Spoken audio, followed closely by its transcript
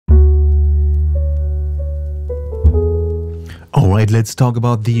Alright, let's talk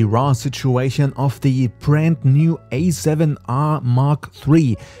about the RAW situation of the brand new A7R Mark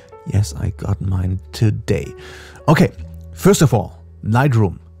III. Yes, I got mine today. Okay, first of all,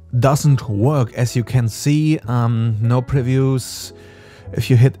 Lightroom doesn't work, as you can see. No previews. If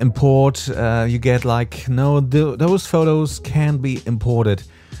you hit import, you get like, no, those photos can't be imported.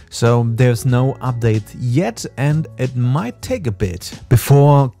 So there's no update yet, and it might take a bit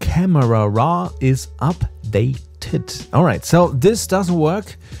before Camera Raw is updated. Alright, so this doesn't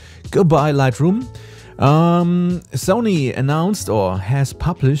work. Goodbye, Lightroom. Sony announced or has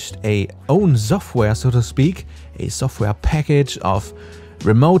published a own software, so to speak, a software package of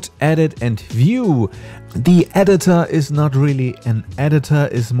remote edit and view. The editor is not really an editor,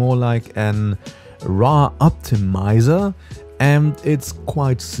 it's more like an RAW optimizer, and it's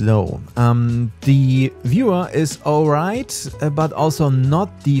quite slow. The viewer is alright, but also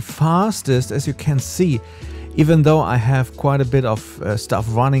not the fastest, as you can see. Even though I have quite a bit of stuff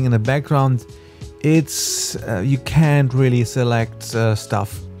running in the background, it's you can't really select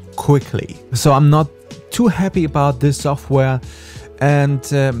stuff quickly. So I'm not too happy about this software, and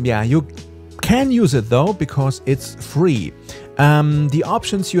yeah, you can use it though because it's free. The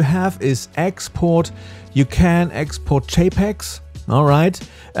options you have is export. You can export JPEGs, alright,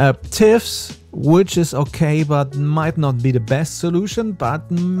 TIFFs, which is okay, but might not be the best solution, but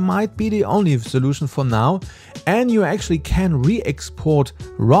might be the only solution for now. And you actually can re-export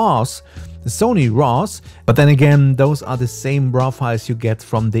RAWs, the Sony RAWs, but then again, those are the same RAW files you get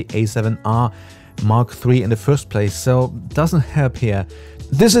from the A7R Mark III in the first place, so doesn't help here.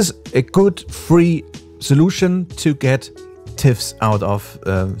 This is a good free solution to get TIFFs out of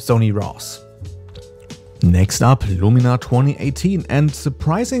Sony RAWs. Next up, Luminar 2018, and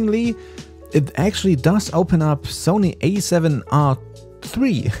surprisingly, it actually does open up Sony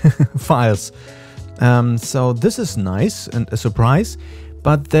A7rIII files. So this is nice and a surprise,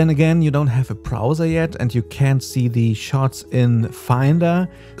 but then again, you don't have a browser yet and you can't see the shots in Finder.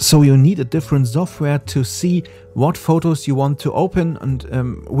 So you need a different software to see what photos you want to open and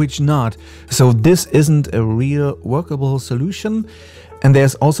which not. So this isn't a real workable solution. And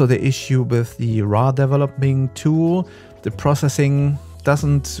there's also the issue with the RAW developing tool. The processing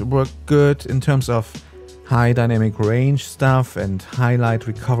doesn't work good in terms of high dynamic range stuff and highlight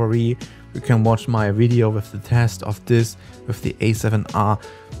recovery. You can watch my video with the test of this with the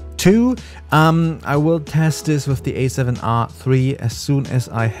A7R2. I will test this with the A7R3 as soon as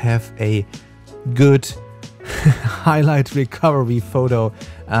I have a good highlight recovery photo.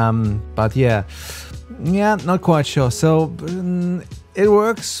 But yeah, not quite sure. So it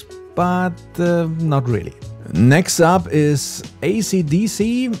works, but not really. Next up is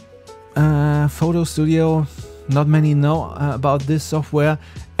acdsee Photo Studio. Not many know about this software,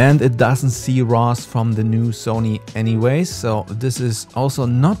 and it doesn't see RAWs from the new Sony anyways, so this is also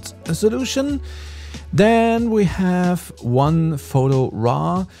not a solution. Then we have ON1 Photo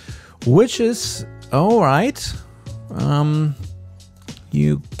RAW, which is alright.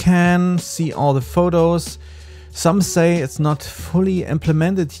 You can see all the photos. Some say it's not fully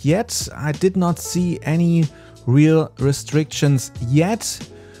implemented yet. I did not see any real restrictions yet.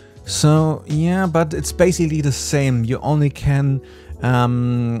 So yeah, but it's basically the same. You only can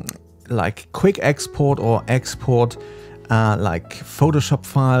like quick export or export like Photoshop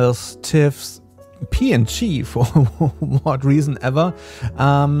files, TIFFs, PNG for what reason ever.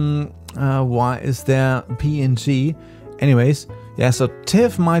 Why is there PNG? Anyways, yeah, so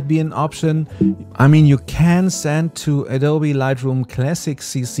TIFF might be an option. I mean, you can send to Adobe Lightroom Classic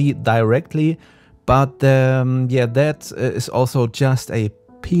CC directly, but yeah, that is also just a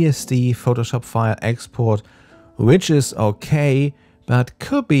PSD Photoshop file export, which is okay, but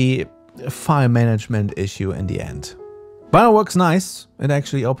could be a file management issue in the end. But it works nice. It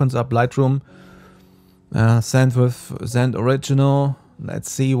actually opens up Lightroom. Send original. Let's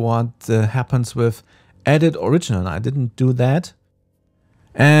see what happens with edit original. I didn't do that.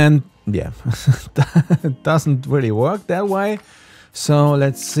 And yeah, it doesn't really work that way. So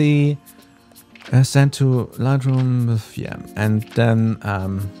let's see. Send to Lightroom, yeah, and then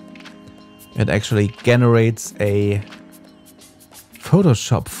it actually generates a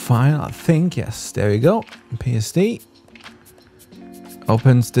Photoshop file, I think. Yes, there we go. PSD.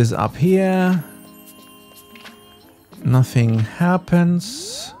 Opens this up here. Nothing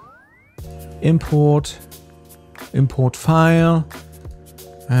happens. Import file.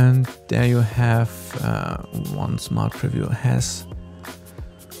 And there you have one smart preview has.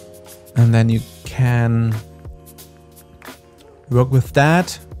 And then you can work with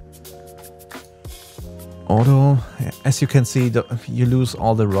that. Auto, as you can see, you lose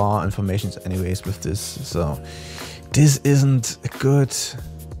all the raw informations anyways with this. So this isn't a good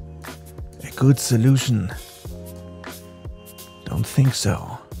solution. Don't think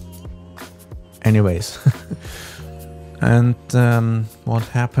so. Anyways. And what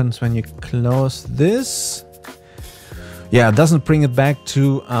happens when you close this? Yeah, it doesn't bring it back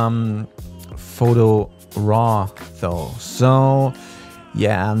to Photo RAW though. So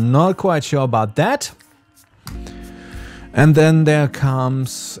yeah, I'm not quite sure about that. And then there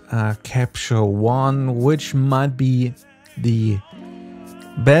comes Capture One, which might be the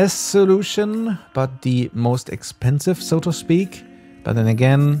best solution, but the most expensive, so to speak. But then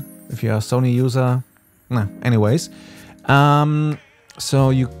again, if you're a Sony user, nah, anyways. So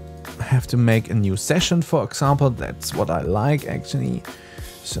you have to make a new session, for example. That's what I like, actually.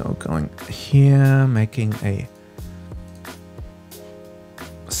 So going here, making a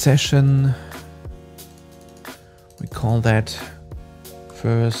session. We call that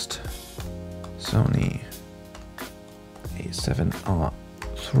first Sony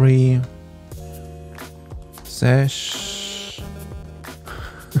A7rIII sesh.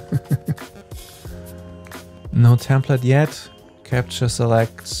 No template yet. Capture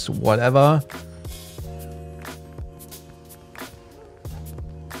selects whatever.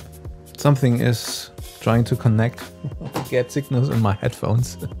 Something is trying to connect. Get signals in my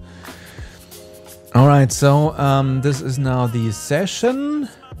headphones. Alright, so this is now the session.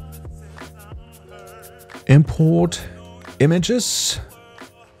 Import images.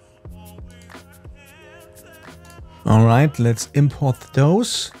 Alright, let's import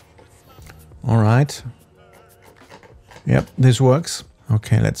those. Alright. Yep, this works.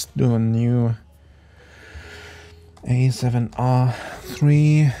 Okay, let's do a new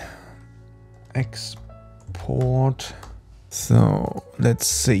A7rIII export. So let's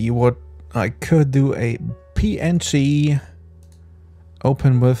see what I could do. A PNG,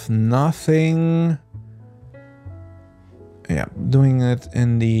 open with nothing. Yeah, doing it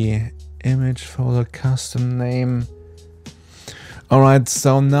in the image folder, custom name. Alright,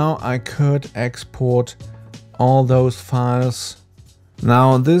 so now I could export all those files.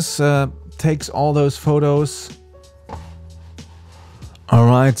 Now this takes all those photos.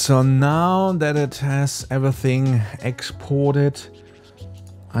 Alright, so now that it has everything exported,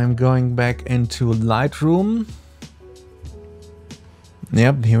 I'm going back into Lightroom.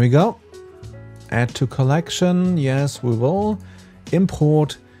 Yep, here we go. Add to collection. Yes, we will.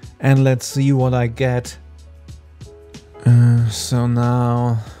 Import, and let's see what I get. So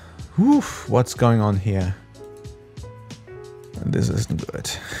now, what's going on here? This isn't good.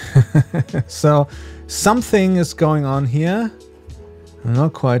 So something is going on here. I'm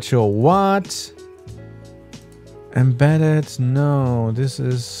not quite sure what. Embedded, no, this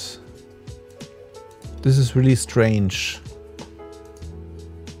is really strange.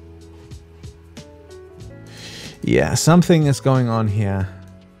 Yeah, something is going on here.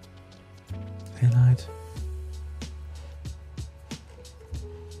 Daylight.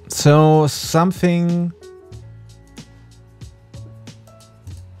 So something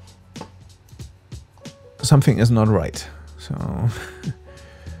is not right. So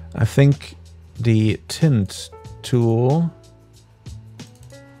I think the tint tool.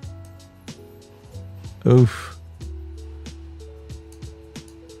 Oof.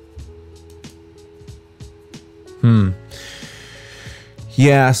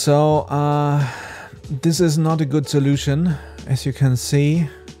 Yeah, so this is not a good solution, as you can see.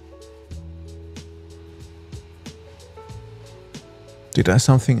 Did I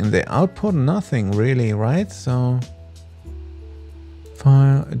something in the output? Nothing really, right? So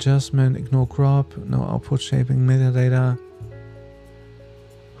file adjustment, ignore crop, no output shaping, metadata.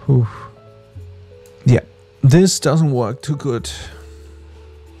 Whew. Yeah, this doesn't work too good.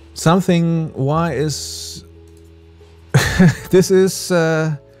 Something, why is this is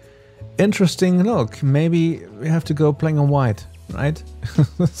interesting look. Maybe we have to go black and white, right?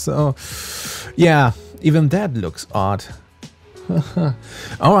 So yeah, even that looks odd.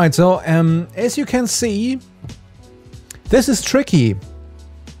 All right, so as you can see, this is tricky.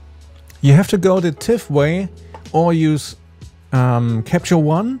 You have to go the TIFF way, or use Capture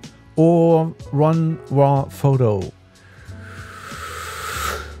One, or run raw photo.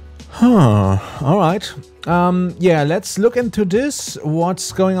 All right. Yeah, let's look into this.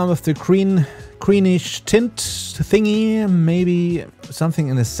 What's going on with the greenish tint thingy? Maybe something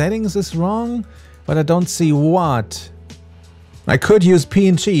in the settings is wrong, but I don't see what. I could use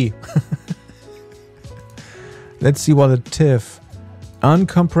PNG. Let's see what a TIFF.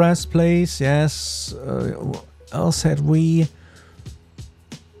 Uncompressed place, yes. Else had we.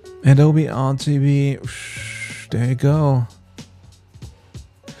 Adobe RGB. There you go.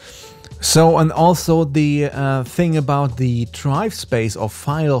 So, and also the thing about the drive space or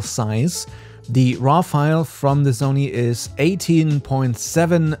file size. The RAW file from the Sony is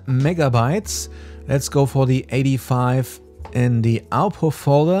 18.7 megabytes. Let's go for the 85 in the output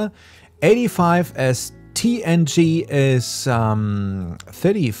folder. 85 as TNG is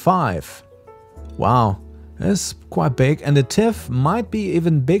 35. Wow, that's quite big. And the TIFF might be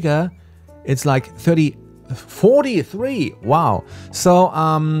even bigger. It's like 43. Wow. So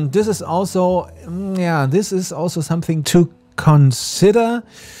this is also, yeah, this is also something to consider.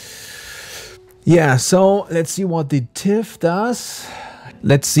 Yeah, so let's see what the TIFF does.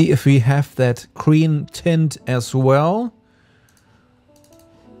 Let's see if we have that green tint as well.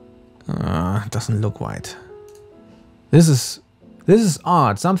 Doesn't look right. This is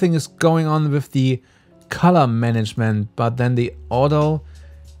odd. Something is going on with the color management, but then the auto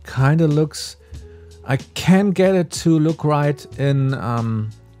kind of looks. I can get it to look right in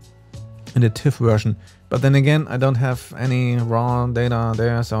the TIFF version, but then again, I don't have any raw data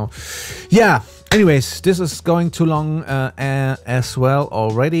there. So, yeah. Anyways, this is going too long as well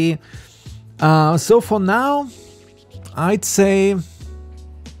already. So for now, I'd say.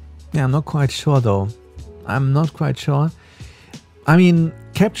 Yeah, I'm not quite sure though. I'm not quite sure. I mean,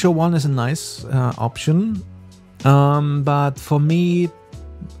 Capture One is a nice option. But for me,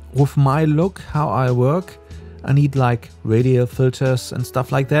 with my look, how I work, I need like radial filters and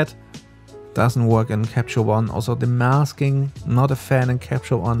stuff like that. Doesn't work in Capture One. Also the masking, not a fan in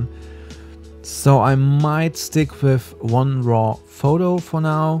Capture One. So I might stick with ON1 RAW Photo for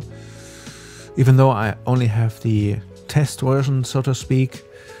now. Even though I only have the test version, so to speak.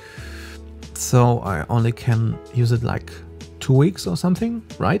 So I only can use it like 2 weeks or something,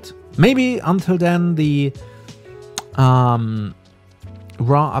 right? Maybe until then the RAW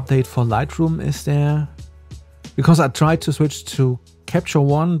update for Lightroom is there. Because I tried to switch to Capture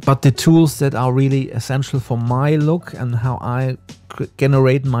One, but the tools that are really essential for my look and how I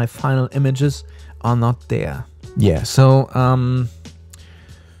generate my final images are not there. Yeah, so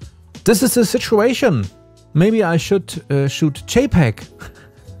this is the situation. Maybe I should shoot JPEG.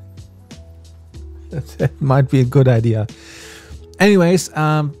 That might be a good idea. Anyways,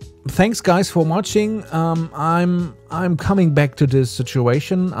 thanks guys for watching. I'm coming back to this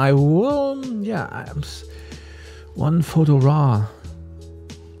situation. I will, yeah, ON1 Photo RAW.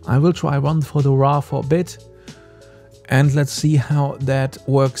 I will try ON1 Photo RAW for a bit. And let's see how that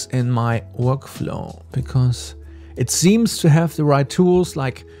works in my workflow. Because it seems to have the right tools,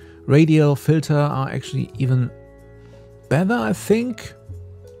 like radial filter are actually even better, I think.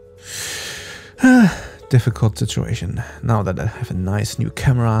 Difficult situation. Now that I have a nice new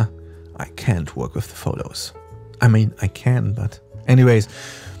camera, I can't work with the photos. I mean, I can, but anyways,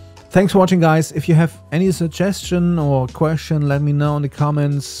 thanks for watching guys. If you have any suggestion or question, let me know in the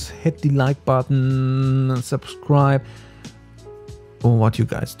comments. Hit the like button, subscribe, or what you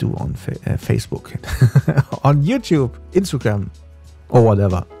guys do on Facebook, on YouTube, Instagram, or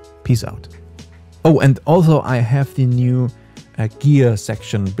whatever. Peace out. Oh, and also I have the new gear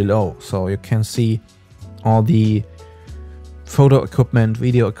section below, so you can see all the photo equipment,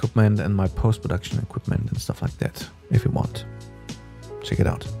 video equipment, and my post-production equipment and stuff like that if you want. Check it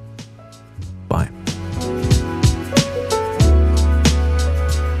out.